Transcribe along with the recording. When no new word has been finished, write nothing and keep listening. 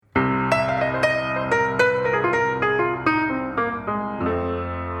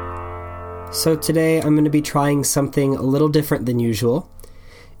So today I'm going to be trying something a little different than usual.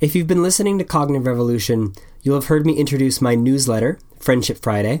 If you've been listening to Cognitive Revolution, you'll have heard me introduce my newsletter, Friendship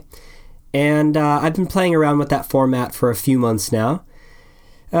Friday, and I've been playing around with that format for a few months now.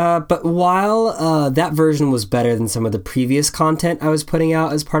 But while that version was better than some of the previous content I was putting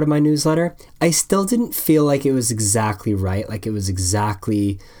out as part of my newsletter, I still didn't feel like it was exactly right, like it was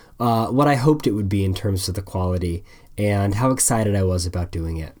exactly what I hoped it would be in terms of the quality and how excited I was about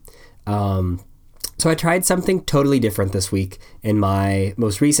doing it. So I tried something totally different this week in my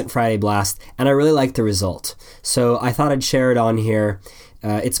most recent Friday blast, and I really liked the result. So I thought I'd share it on here.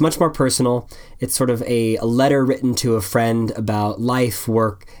 It's much more personal. It's sort of a letter written to a friend about life,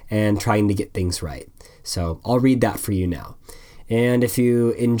 work, and trying to get things right. So I'll read that for you now. And if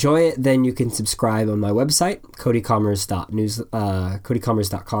you enjoy it, then you can subscribe on my website,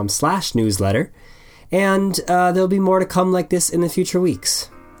 codycommerce.com/newsletter. And there'll be more to come like this in the future weeks.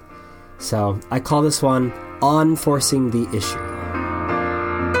 So I call this one On Forcing the Issue.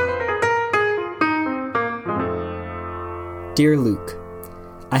 Dear Luke,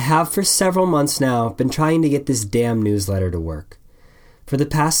 I have for several months now been trying to get this damn newsletter to work. For the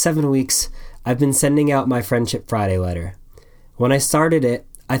past 7 weeks, I've been sending out my Friendship Friday letter. When I started it,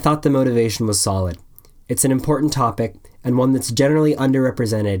 I thought the motivation was solid. It's an important topic and one that's generally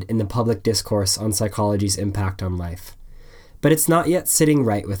underrepresented in the public discourse on psychology's impact on life. But it's not yet sitting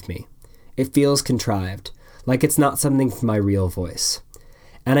right with me. It feels contrived, like it's not something from my real voice.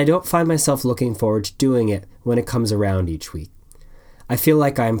 And I don't find myself looking forward to doing it when it comes around each week. I feel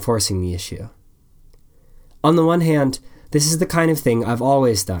like I am forcing the issue. On the one hand, this is the kind of thing I've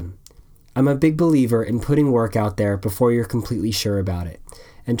always done. I'm a big believer in putting work out there before you're completely sure about it,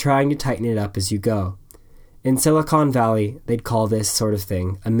 and trying to tighten it up as you go. In Silicon Valley, they'd call this sort of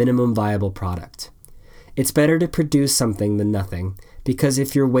thing a minimum viable product. It's better to produce something than nothing, because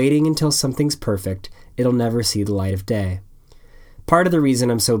if you're waiting until something's perfect, it'll never see the light of day. Part of the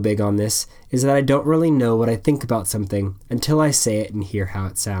reason I'm so big on this is that I don't really know what I think about something until I say it and hear how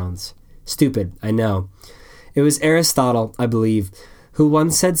it sounds. Stupid, I know. It was Aristotle, I believe, who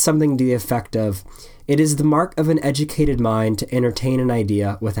once said something to the effect of, "It is the mark of an educated mind to entertain an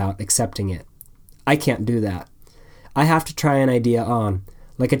idea without accepting it." I can't do that. I have to try an idea on,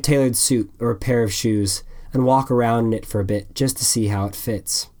 like a tailored suit or a pair of shoes, and walk around in it for a bit just to see how it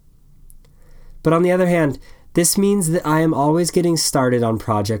fits. But on the other hand, this means that I am always getting started on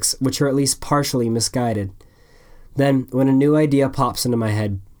projects which are at least partially misguided. Then, when a new idea pops into my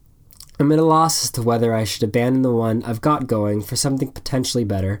head, I'm at a loss as to whether I should abandon the one I've got going for something potentially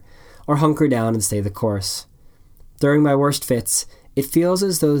better, or hunker down and stay the course. During my worst fits, it feels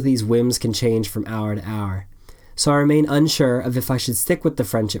as though these whims can change from hour to hour, so I remain unsure of if I should stick with the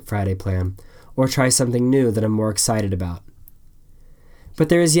Friendship Friday plan, or try something new that I'm more excited about. But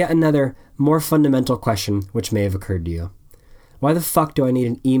there is yet another, more fundamental question which may have occurred to you. Why the fuck do I need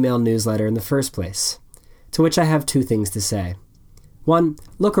an email newsletter in the first place? To which I have two things to say. One,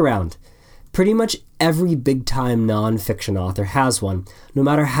 look around. Pretty much every big-time non-fiction author has one, no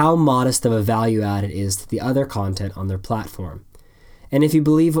matter how modest of a value add it is to the other content on their platform. And if you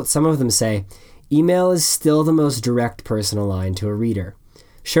believe what some of them say, email is still the most direct personal line to a reader.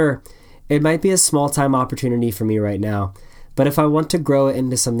 Sure, it might be a small-time opportunity for me right now, but if I want to grow it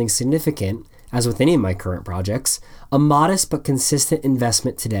into something significant, as with any of my current projects, a modest but consistent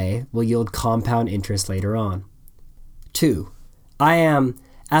investment today will yield compound interest later on. 2. I am,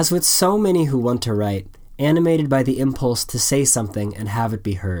 as with so many who want to write, animated by the impulse to say something and have it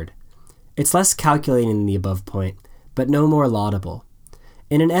be heard. It's less calculating than the above point, but no more laudable.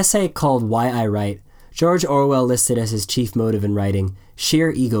 In an essay called Why I Write, George Orwell listed as his chief motive in writing sheer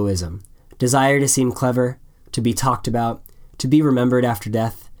egoism, desire to seem clever, to be talked about, to be remembered after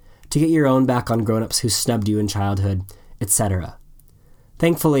death, to get your own back on grown-ups who snubbed you in childhood, etc.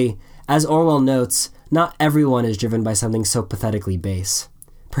 Thankfully, as Orwell notes, not everyone is driven by something so pathetically base.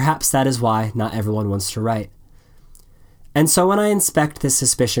 Perhaps that is why not everyone wants to write. And so when I inspect this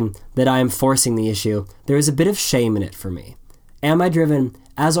suspicion that I am forcing the issue, there is a bit of shame in it for me. Am I driven,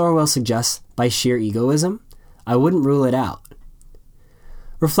 as Orwell suggests, by sheer egoism? I wouldn't rule it out.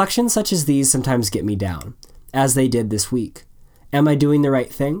 Reflections such as these sometimes get me down, as they did this week. Am I doing the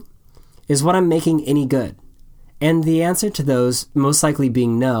right thing? Is what I'm making any good? And the answer to those most likely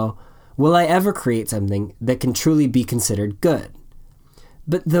being no, will I ever create something that can truly be considered good?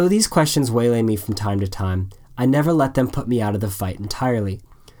 But though these questions waylay me from time to time, I never let them put me out of the fight entirely.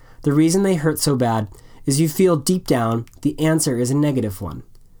 The reason they hurt so bad is you feel deep down the answer is a negative one.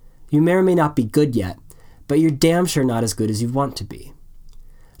 You may or may not be good yet, but you're damn sure not as good as you want to be.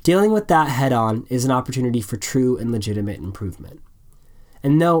 Dealing with that head-on is an opportunity for true and legitimate improvement.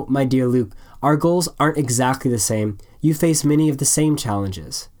 And no, my dear Luke, our goals aren't exactly the same. You face many of the same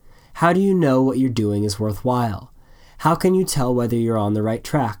challenges. How do you know what you're doing is worthwhile? How can you tell whether you're on the right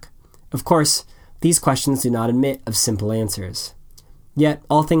track? Of course, these questions do not admit of simple answers. Yet,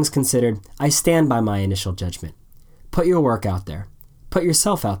 all things considered, I stand by my initial judgment. Put your work out there. Put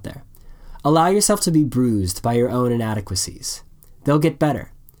yourself out there. Allow yourself to be bruised by your own inadequacies. They'll get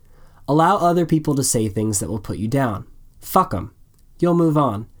better. Allow other people to say things that will put you down. Fuck them. You'll move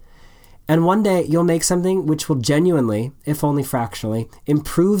on. And one day you'll make something which will genuinely, if only fractionally,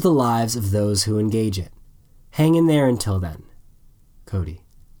 improve the lives of those who engage it. Hang in there until then. Cody.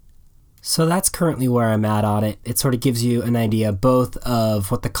 So that's currently where I'm at on it. It sort of gives you an idea both of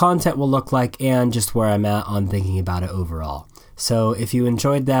what the content will look like and just where I'm at on thinking about it overall. So if you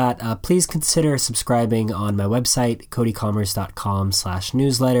enjoyed that, please consider subscribing on my website,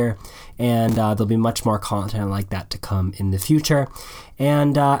 codycommerce.com/newsletter, and there'll be much more content like that to come in the future.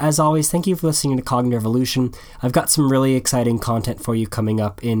 And as always, thank you for listening to Cognitive Evolution. I've got some really exciting content for you coming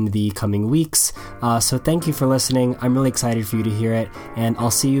up in the coming weeks, so thank you for listening. I'm really excited for you to hear it, and I'll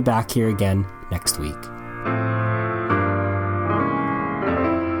see you back here again next week.